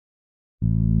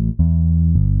Hola,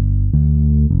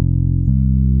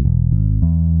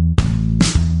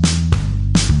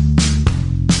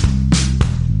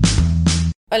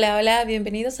 hola,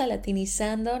 bienvenidos a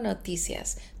Latinizando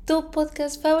Noticias, tu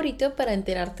podcast favorito para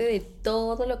enterarte de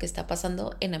todo lo que está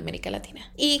pasando en América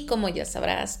Latina. Y como ya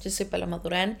sabrás, yo soy Paloma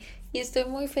Durán y estoy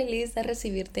muy feliz de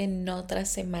recibirte en otra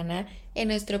semana en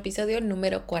nuestro episodio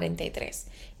número 43,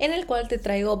 en el cual te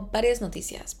traigo varias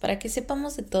noticias para que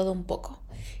sepamos de todo un poco.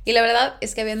 Y la verdad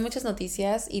es que habían muchas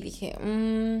noticias y dije,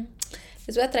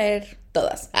 les voy a traer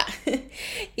todas.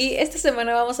 Y esta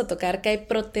semana vamos a tocar que hay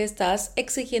protestas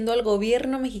exigiendo al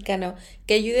gobierno mexicano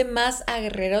que ayude más a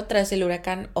Guerrero tras el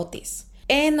huracán Otis.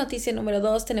 En noticia número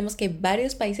 2 tenemos que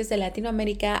varios países de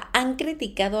Latinoamérica han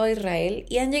criticado a Israel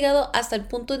y han llegado hasta el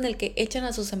punto en el que echan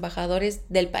a sus embajadores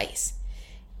del país.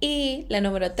 Y la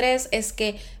número 3 es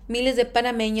que miles de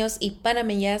panameños y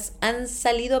panameñas han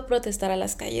salido a protestar a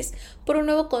las calles por un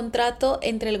nuevo contrato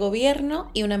entre el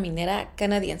gobierno y una minera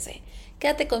canadiense.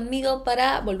 Quédate conmigo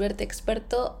para volverte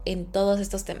experto en todos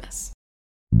estos temas.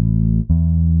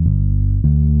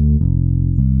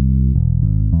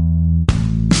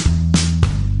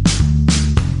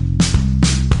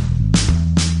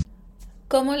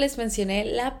 Como les mencioné,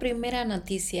 la primera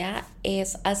noticia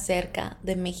es acerca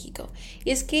de México.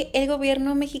 Y es que el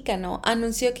gobierno mexicano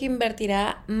anunció que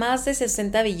invertirá más de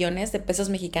 60 billones de pesos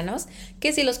mexicanos,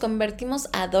 que si los convertimos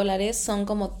a dólares son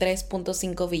como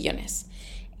 3.5 billones.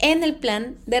 En el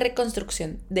plan de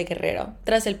reconstrucción de Guerrero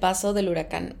tras el paso del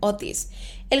huracán Otis.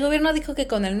 El gobierno dijo que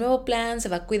con el nuevo plan se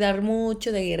va a cuidar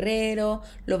mucho de Guerrero,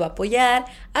 lo va a apoyar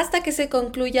hasta que se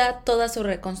concluya toda su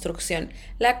reconstrucción,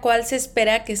 la cual se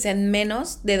espera que sea en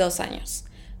menos de 2 años.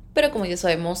 Pero como ya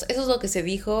sabemos, eso es lo que se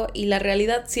dijo y la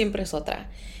realidad siempre es otra.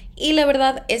 Y la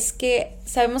verdad es que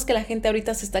sabemos que la gente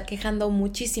ahorita se está quejando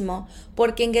muchísimo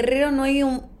porque en Guerrero no hay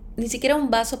ni siquiera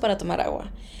un vaso para tomar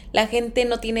agua. La gente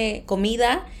no tiene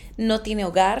comida, no tiene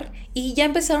hogar y ya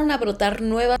empezaron a brotar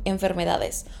nuevas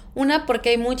enfermedades. Una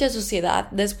porque hay mucha suciedad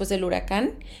después del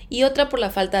huracán y otra por la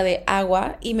falta de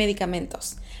agua y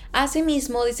medicamentos.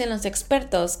 Asimismo, dicen los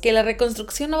expertos que la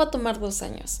reconstrucción no va a tomar 2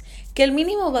 años, que el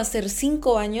mínimo va a ser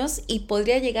 5 años y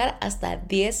podría llegar hasta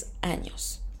 10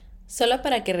 años. Solo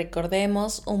para que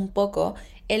recordemos un poco,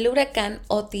 el huracán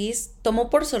Otis tomó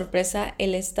por sorpresa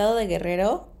el estado de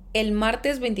Guerrero el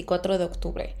martes 24 de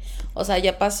octubre. O sea,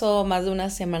 ya pasó más de una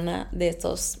semana de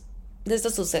estos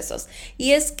sucesos.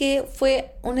 Y es que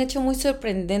fue un hecho muy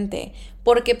sorprendente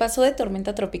porque pasó de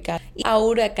tormenta tropical a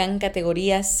huracán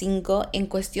categoría 5 en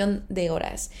cuestión de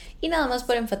horas. Y nada más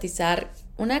para enfatizar,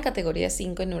 una categoría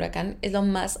 5 en huracán es lo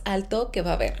más alto que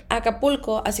va a haber.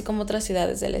 Acapulco, así como otras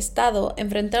ciudades del estado,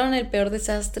 enfrentaron el peor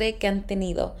desastre que han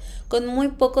tenido, con muy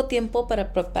poco tiempo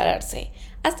para prepararse.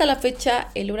 Hasta la fecha,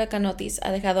 el huracán Otis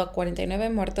ha dejado a 49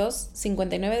 muertos,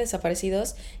 59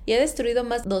 desaparecidos y ha destruido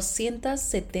más de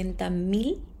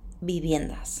 270,000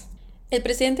 viviendas. El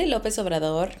presidente López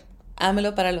Obrador,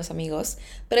 AMLO para los amigos,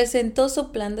 presentó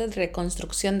su plan de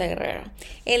reconstrucción de Guerrero.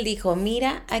 Él dijo,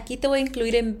 mira, aquí te voy a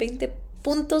incluir en 20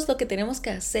 puntos lo que tenemos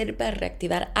que hacer para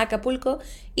reactivar Acapulco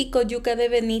y Coyuca de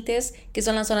Benítez, que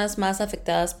son las zonas más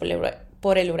afectadas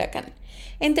por el huracán.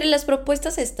 Entre las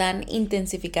propuestas están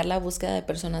intensificar la búsqueda de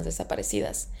personas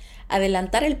desaparecidas,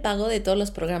 adelantar el pago de todos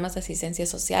los programas de asistencia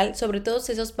social, sobre todo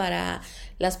esos para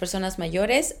las personas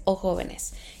mayores o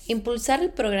jóvenes, impulsar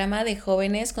el programa de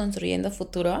Jóvenes Construyendo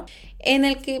Futuro, en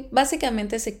el que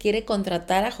básicamente se quiere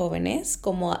contratar a jóvenes,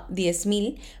 como a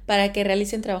 10,000, para que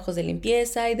realicen trabajos de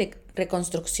limpieza y de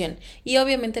reconstrucción, y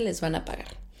obviamente les van a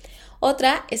pagar.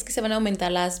 Otra es que se van a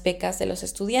aumentar las becas de los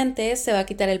estudiantes, se va a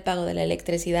quitar el pago de la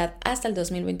electricidad hasta el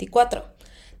 2024.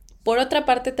 Por otra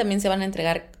parte, también se van a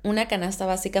entregar una canasta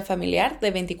básica familiar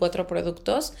de 24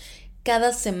 productos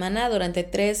cada semana durante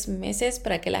 3 meses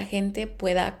para que la gente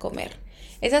pueda comer.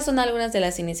 Esas son algunas de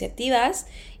las iniciativas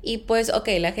y pues,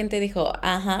 la gente dijo,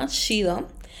 chido,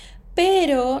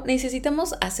 pero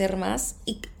necesitamos hacer más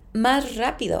y más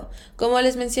rápido. Como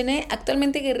les mencioné,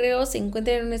 actualmente Guerrero se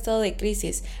encuentra en un estado de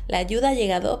crisis. La ayuda ha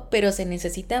llegado, pero se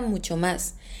necesita mucho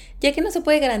más, ya que no se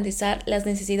puede garantizar las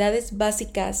necesidades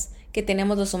básicas que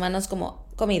tenemos los humanos como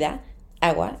comida,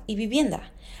 agua y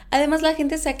vivienda. Además, la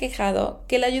gente se ha quejado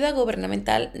que la ayuda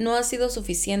gubernamental no ha sido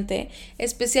suficiente,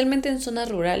 especialmente en zonas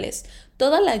rurales.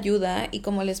 toda la ayuda, y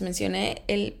como les mencioné,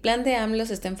 el plan de AMLO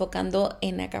se está enfocando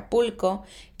en Acapulco,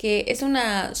 que es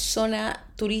una zona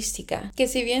turística, que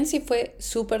si bien sí fue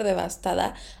súper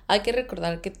devastada, hay que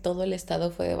recordar que todo el estado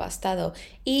fue devastado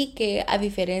y que a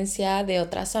diferencia de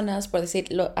otras zonas, por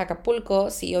decirlo,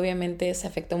 Acapulco sí obviamente se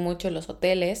afectó mucho los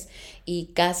hoteles y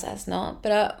casas, ¿no?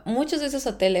 Pero muchos de esos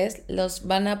hoteles los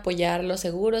van a apoyar los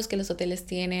seguros que los hoteles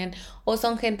tienen o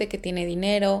son gente que tiene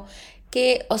dinero,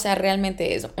 que, o sea,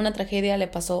 realmente es una tragedia, le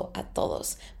pasó a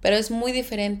todos, pero es muy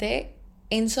diferente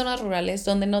en zonas rurales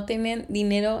donde no tienen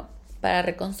dinero para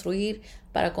reconstruir,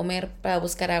 para comer, para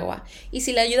buscar agua. Y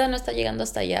si la ayuda no está llegando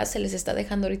hasta allá, se les está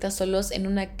dejando ahorita solos en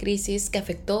una crisis que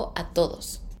afectó a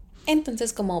todos.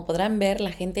 Entonces, como podrán ver,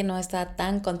 la gente no está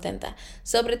tan contenta,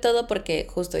 sobre todo porque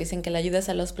justo dicen que la ayuda es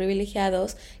a los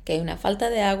privilegiados, que hay una falta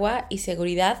de agua y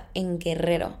seguridad en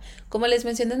Guerrero. Como les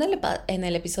mencioné en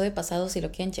el episodio pasado, si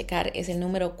lo quieren checar, es el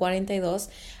número 42,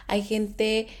 hay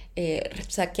gente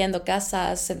saqueando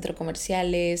casas, centros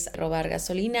comerciales, robar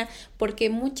gasolina, porque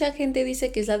mucha gente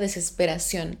dice que es la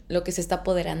desesperación lo que se está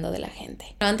apoderando de la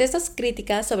gente. Ante estas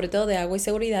críticas, sobre todo de agua y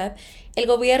seguridad, el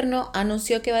gobierno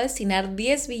anunció que va a destinar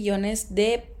 10 billones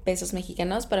de pesos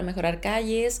mexicanos para mejorar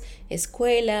calles,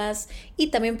 escuelas y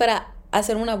también para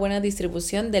hacer una buena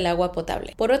distribución del agua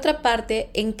potable. Por otra parte,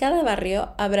 en cada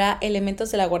barrio habrá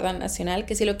elementos de la Guardia Nacional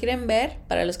que, si lo quieren ver,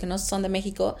 para los que no son de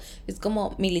México, es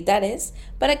como militares,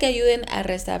 para que ayuden a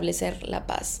restablecer la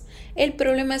paz. El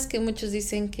problema es que muchos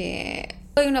dicen que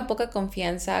hay una poca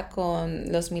confianza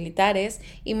con los militares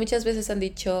y muchas veces han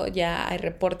dicho, ya hay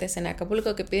reportes en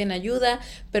Acapulco que piden ayuda,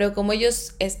 pero como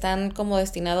ellos están como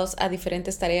destinados a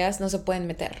diferentes tareas, no se pueden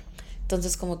meter.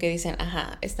 Entonces como que dicen,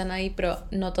 ajá, están ahí, pero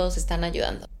no todos están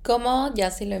ayudando. Como ya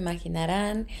se lo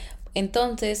imaginarán,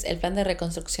 entonces el plan de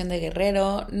reconstrucción de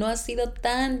Guerrero no ha sido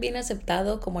tan bien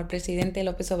aceptado como el presidente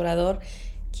López Obrador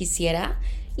quisiera.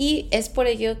 Y es por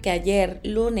ello que ayer,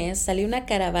 lunes, salió una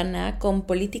caravana con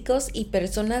políticos y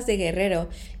personas de Guerrero,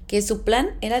 que su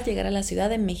plan era llegar a la Ciudad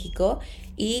de México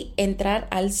y entrar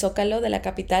al Zócalo de la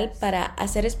capital para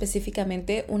hacer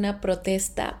específicamente una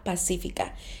protesta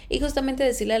pacífica. Y justamente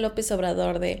decirle a López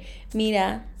Obrador de,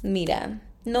 mira,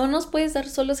 no nos puedes dar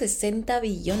solo 60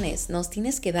 billones, nos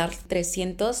tienes que dar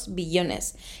 300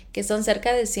 billones, que son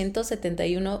cerca de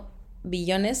 171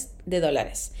 billones de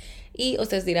dólares. Y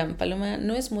ustedes dirán, Paloma,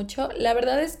 ¿no es mucho? La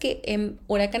verdad es que en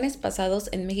huracanes pasados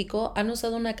en México han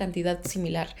usado una cantidad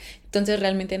similar. Entonces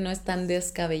realmente no es tan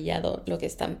descabellado lo que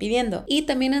están pidiendo. Y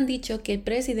también han dicho que el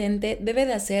presidente debe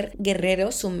de hacer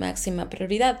Guerrero su máxima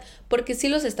prioridad, porque sí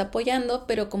los está apoyando,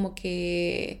 pero como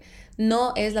que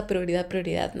no es la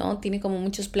prioridad, ¿no? Tiene como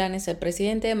muchos planes el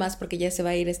presidente, más porque ya se va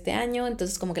a ir este año.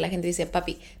 Entonces como que la gente dice,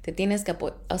 papi, te tienes que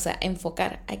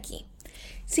enfocar aquí.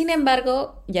 Sin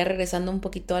embargo, ya regresando un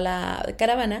poquito a la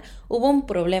caravana, hubo un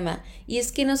problema y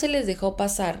es que no se les dejó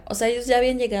pasar. O sea, ellos ya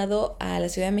habían llegado a la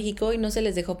Ciudad de México y no se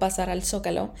les dejó pasar al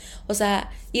Zócalo. O sea,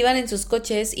 iban en sus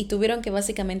coches y tuvieron que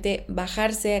básicamente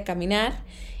bajarse a caminar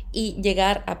y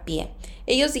llegar a pie.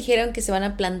 Ellos dijeron que se van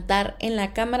a plantar en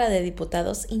la Cámara de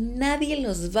Diputados y nadie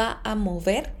los va a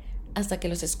mover hasta que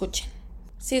los escuchen.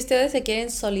 Si ustedes se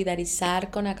quieren solidarizar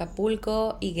con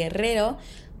Acapulco y Guerrero,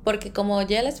 porque como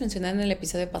ya les mencioné en el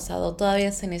episodio pasado,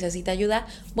 todavía se necesita ayuda,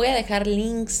 voy a dejar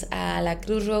links a la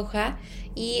Cruz Roja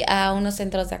y a unos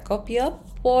centros de acopio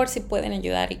por si pueden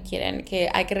ayudar y quieren, que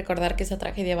hay que recordar que esa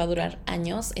tragedia va a durar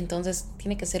años, entonces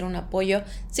tiene que ser un apoyo,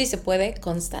 si se puede,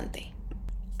 constante.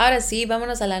 Ahora sí,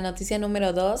 vámonos a la noticia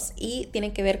número 2 y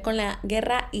tiene que ver con la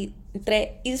guerra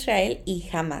entre Israel y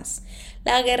Hamas.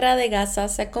 La guerra de Gaza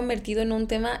se ha convertido en un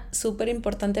tema súper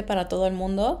importante para todo el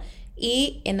mundo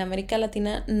y en América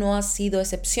Latina no ha sido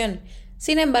excepción.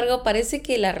 Sin embargo, parece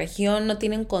que la región no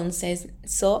tiene un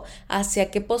consenso hacia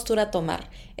qué postura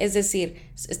tomar, es decir,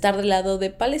 estar del lado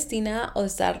de Palestina o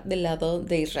estar del lado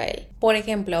de Israel. Por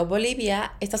ejemplo,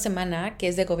 Bolivia, esta semana, que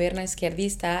es de gobierno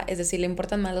izquierdista, es decir, le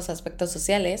importan más los aspectos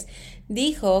sociales,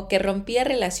 dijo que rompía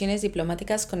relaciones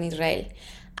diplomáticas con Israel.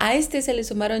 A este se le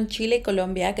sumaron Chile y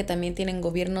Colombia, que también tienen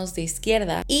gobiernos de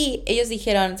izquierda, y ellos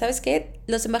dijeron, ¿sabes qué?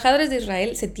 Los embajadores de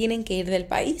Israel se tienen que ir del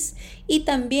país, y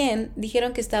también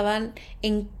dijeron que estaban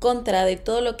en contra de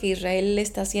todo lo que Israel le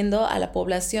está haciendo a la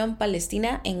población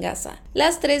palestina en Gaza.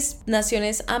 Las tres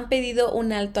naciones han pedido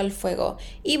un alto al fuego,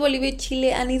 y Bolivia y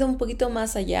Chile han ido un poquito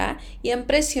más allá y han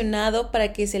presionado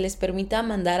para que se les permita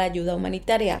mandar ayuda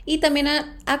humanitaria, y también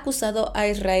han acusado a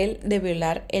Israel de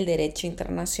violar el derecho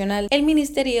internacional. El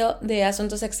Ministerio de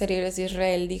Asuntos Exteriores de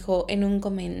Israel dijo en un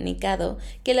comunicado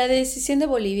que la decisión de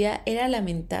Bolivia era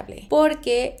lamentable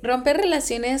porque romper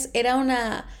relaciones era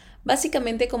una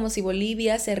básicamente como si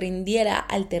Bolivia se rindiera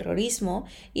al terrorismo,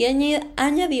 y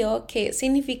añadió que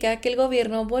significa que el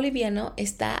gobierno boliviano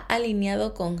está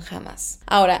alineado con Hamas.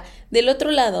 Ahora, del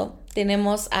otro lado,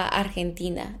 tenemos a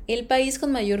Argentina, el país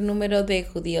con mayor número de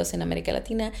judíos en América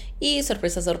Latina y,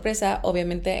 sorpresa, sorpresa,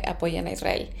 obviamente apoyan a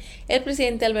Israel. El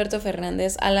presidente Alberto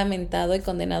Fernández ha lamentado y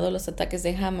condenado los ataques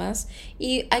de Hamas,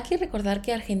 y hay que recordar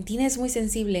que Argentina es muy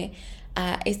sensible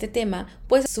a este tema,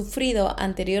 pues ha sufrido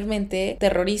anteriormente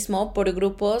terrorismo por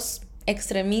grupos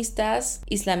extremistas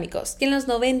islámicos. En los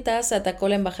 90 se atacó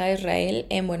la embajada de Israel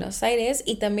en Buenos Aires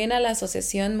y también a la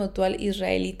Asociación Mutual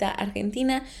Israelita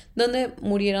Argentina, donde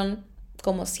murieron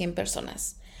como 100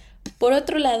 personas. Por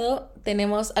otro lado,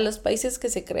 tenemos a los países que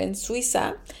se creen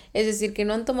Suiza, es decir, que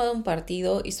no han tomado un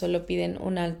partido y solo piden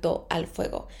un alto al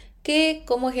fuego, que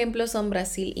como ejemplo son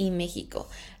Brasil y México.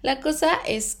 La cosa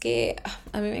es que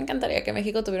a mí me encantaría que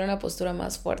México tuviera una postura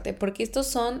más fuerte, porque estos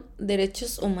son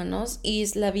derechos humanos y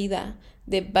es la vida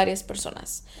de varias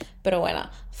personas. Pero bueno,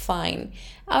 fine.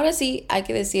 Ahora sí, hay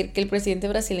que decir que el presidente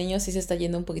brasileño sí se está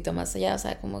yendo un poquito más allá, o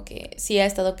sea, como que sí ha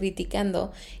estado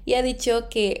criticando y ha dicho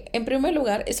que, en primer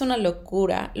lugar, es una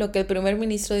locura lo que el primer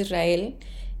ministro de Israel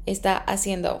está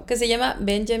haciendo, que se llama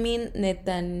Benjamin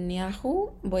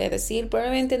Netanyahu, voy a decir,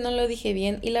 probablemente no lo dije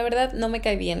bien y la verdad no me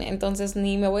cae bien, entonces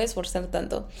ni me voy a esforzar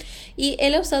tanto. Y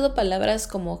él ha usado palabras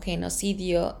como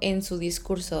genocidio en su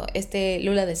discurso,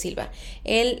 Lula da Silva.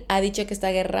 Él ha dicho que esta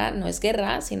guerra no es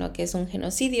guerra, sino que es un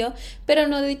genocidio, pero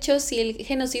no ha dicho si el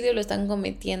genocidio lo están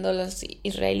cometiendo los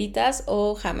israelitas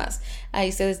o Hamas. Ahí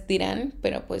ustedes dirán,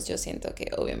 pero pues yo siento que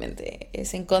obviamente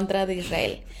es en contra de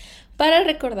Israel. Para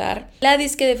recordar, la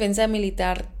disque defensa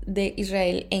militar de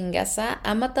Israel en Gaza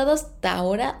ha matado hasta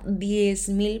ahora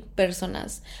 10,000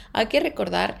 personas. Hay que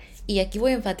recordar, y aquí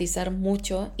voy a enfatizar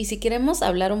mucho, y si queremos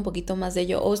hablar un poquito más de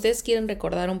ello, o ustedes quieren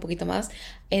recordar un poquito más,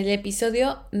 el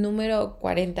episodio número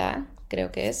 40,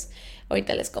 creo que es,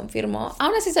 ahorita les confirmo,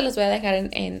 ahora sí se los voy a dejar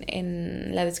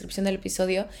en la descripción del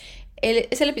episodio,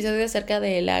 es el episodio acerca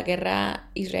de la guerra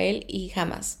Israel y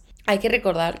Hamas. Hay que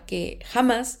recordar que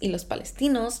Hamas y los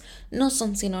palestinos no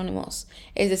son sinónimos,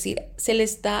 es decir, se le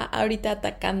está ahorita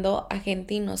atacando a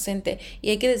gente inocente y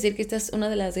hay que decir que esta es una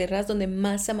de las guerras donde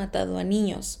más se ha matado a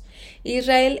niños.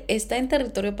 Israel está en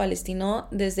territorio palestino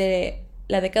desde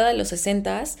la década de los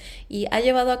 60 y ha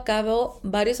llevado a cabo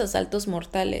varios asaltos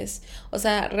mortales, o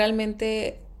sea,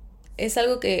 realmente es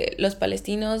algo que los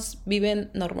palestinos viven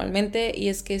normalmente y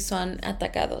es que son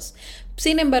atacados.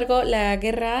 Sin embargo, la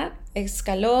guerra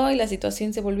escaló y la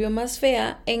situación se volvió más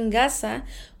fea en Gaza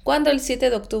cuando el 7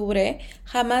 de octubre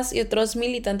Hamas y otros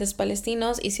militantes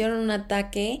palestinos hicieron un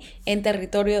ataque en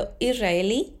territorio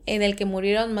israelí en el que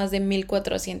murieron más de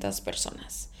 1,400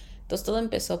 personas. Entonces todo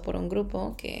empezó por un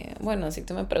grupo que, bueno, si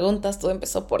tú me preguntas, todo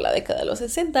empezó por la década de los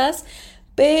 60,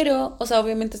 pero, o sea,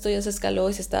 obviamente esto ya se escaló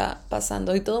y se está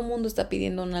pasando y todo el mundo está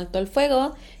pidiendo un alto al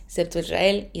fuego, excepto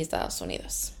Israel y Estados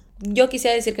Unidos. Yo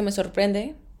quisiera decir que me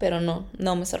sorprende, pero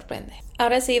no me sorprende.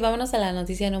 Ahora sí, vámonos a la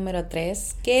noticia número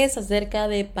 3, que es acerca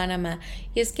de Panamá.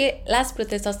 Y es que las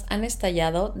protestas han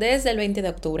estallado desde el 20 de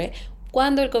octubre,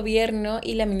 cuando el gobierno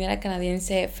y la minera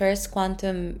canadiense First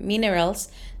Quantum Minerals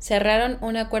cerraron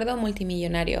un acuerdo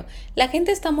multimillonario. La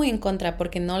gente está muy en contra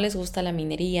porque no les gusta la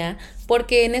minería,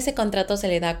 porque en ese contrato se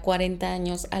le da 40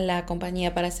 años a la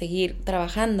compañía para seguir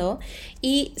trabajando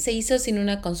y se hizo sin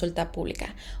una consulta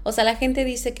pública. O sea, la gente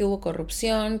dice que hubo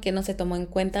corrupción, que no se tomó en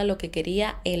cuenta lo que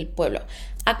quería el pueblo.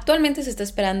 Actualmente se está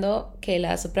esperando que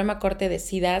la Suprema Corte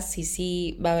decida si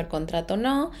sí va a haber contrato o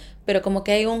no, pero como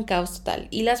que hay un caos total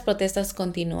y las protestas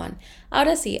continúan.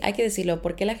 Ahora sí, hay que decirlo,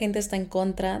 ¿por qué la gente está en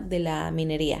contra de la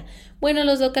minería? Bueno,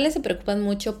 los locales se preocupan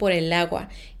mucho por el agua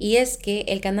y es que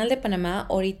el canal de Panamá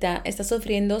ahorita está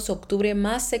sufriendo su octubre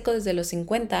más seco desde los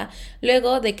 50,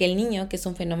 luego de que el Niño, que es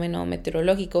un fenómeno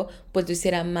meteorológico, pues lo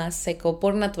hiciera más seco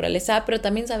por naturaleza, pero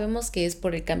también sabemos que es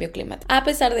por el cambio climático. A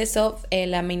pesar de eso,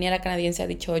 la minera canadiense ha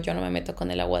dicho, yo no me meto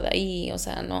con el agua de ahí, o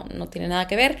sea, no tiene nada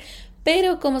que ver.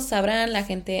 Pero como sabrán, la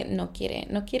gente no quiere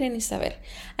ni saber.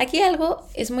 Aquí algo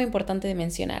es muy importante de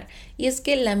mencionar y es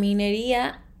que la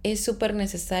minería es súper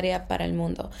necesaria para el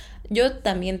mundo. Yo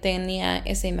también tenía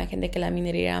esa imagen de que la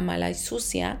minería era mala y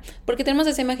sucia, porque tenemos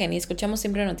esa imagen y escuchamos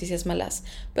siempre noticias malas,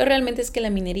 pero realmente es que la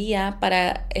minería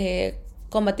para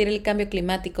combatir el cambio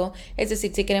climático, es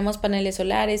decir, si queremos paneles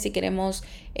solares, si queremos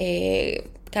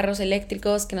carros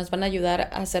eléctricos que nos van a ayudar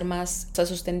a ser más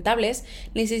sustentables,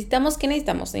 necesitamos, ¿qué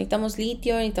necesitamos? Necesitamos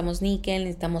litio, necesitamos níquel,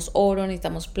 necesitamos oro,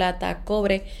 necesitamos plata,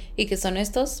 cobre, y ¿qué son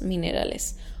estos?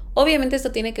 Minerales. Obviamente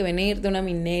esto tiene que venir de una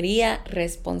minería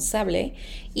responsable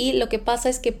y lo que pasa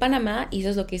es que Panamá, y eso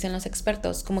es lo que dicen los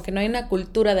expertos, como que no hay una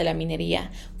cultura de la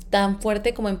minería. tan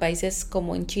fuerte como en países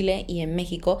como en Chile y en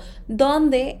México,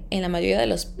 donde en la mayoría de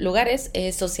los lugares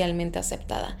es socialmente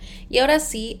aceptada. Y ahora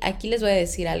sí, aquí les voy a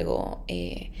decir algo.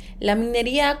 La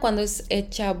minería, cuando es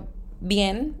hecha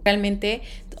bien, realmente,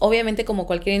 obviamente como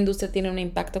cualquier industria tiene un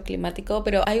impacto climático,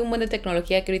 pero hay un buen de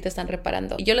tecnología que ahorita están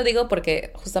reparando. Y yo lo digo porque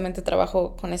justamente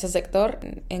trabajo con ese sector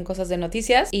en cosas de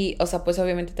noticias y, o sea, pues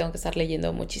obviamente tengo que estar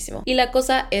leyendo muchísimo. Y la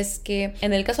cosa es que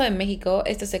en el caso de México,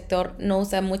 este sector no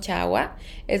usa mucha agua,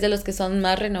 es de los que son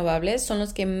más renovables, son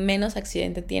los que menos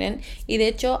accidente tienen y de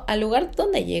hecho al lugar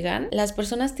donde llegan, las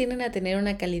personas tienden a tener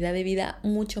una calidad de vida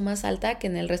mucho más alta que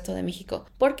en el resto de México.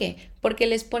 ¿Por qué? Porque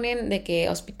les ponen de que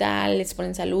hospital, les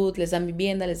ponen salud, les dan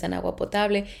vivienda, les dan agua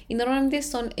potable y normalmente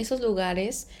son esos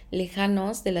lugares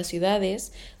lejanos de las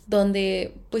ciudades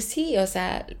donde pues sí, o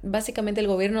sea, básicamente el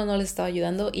gobierno no les estaba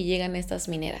ayudando y llegan estas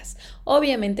mineras.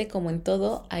 Obviamente, como en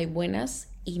todo, hay buenas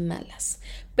y malas.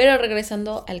 Pero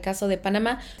regresando al caso de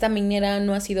Panamá, esta minera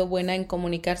no ha sido buena en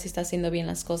comunicar si está haciendo bien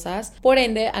las cosas, por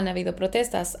ende han habido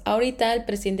protestas. Ahorita el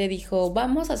presidente dijo,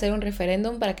 vamos a hacer un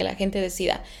referéndum para que la gente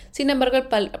decida. Sin embargo, el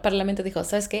parlamento dijo,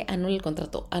 ¿sabes qué? Anula el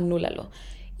contrato, anúlalo.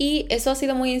 Y eso ha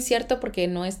sido muy incierto porque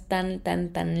no es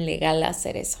tan legal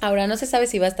hacer eso. Ahora no se sabe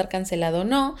si va a estar cancelado o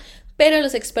no, pero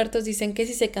los expertos dicen que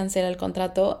si se cancela el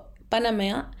contrato,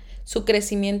 Panamá, su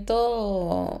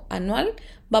crecimiento anual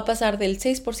va a pasar del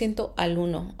 6% al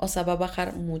 1%, o sea, va a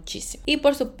bajar muchísimo. Y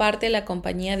por su parte, la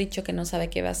compañía ha dicho que no sabe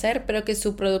qué va a hacer, pero que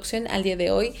su producción al día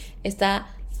de hoy está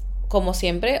como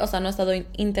siempre, o sea, no ha estado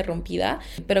interrumpida,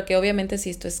 pero que obviamente si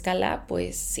esto escala,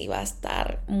 pues sí va a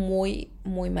estar muy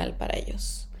mal para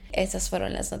ellos. Esas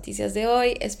fueron las noticias de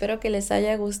hoy, espero que les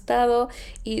haya gustado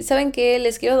y ¿saben qué?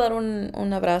 Les quiero dar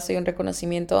un abrazo y un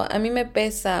reconocimiento. A mí me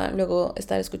pesa luego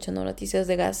estar escuchando noticias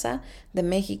de Gaza, de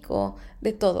México,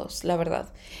 de todos, la verdad,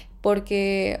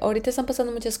 porque ahorita están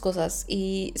pasando muchas cosas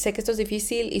y sé que esto es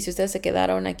difícil y si ustedes se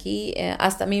quedaron aquí,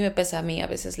 hasta a mí me pesa a mí a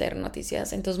veces leer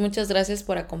noticias, entonces muchas gracias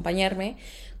por acompañarme.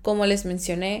 Como les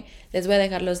mencioné, les voy a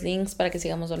dejar los links para que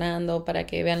sigamos donando, para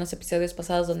que vean los episodios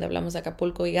pasados donde hablamos de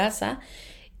Acapulco y Gaza.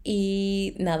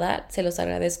 Y nada, se los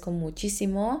agradezco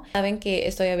muchísimo. Saben que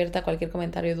estoy abierta a cualquier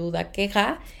comentario, duda,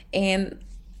 queja en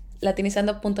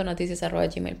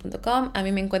latinizando.noticias@gmail.com. A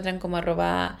mí me encuentran como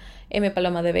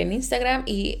 @mpalomadb en Instagram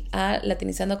y a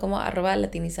latinizando como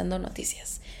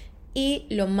 @latinizandonoticias. Y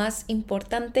lo más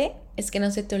importante es que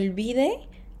no se te olvide,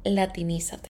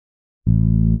 latinízate.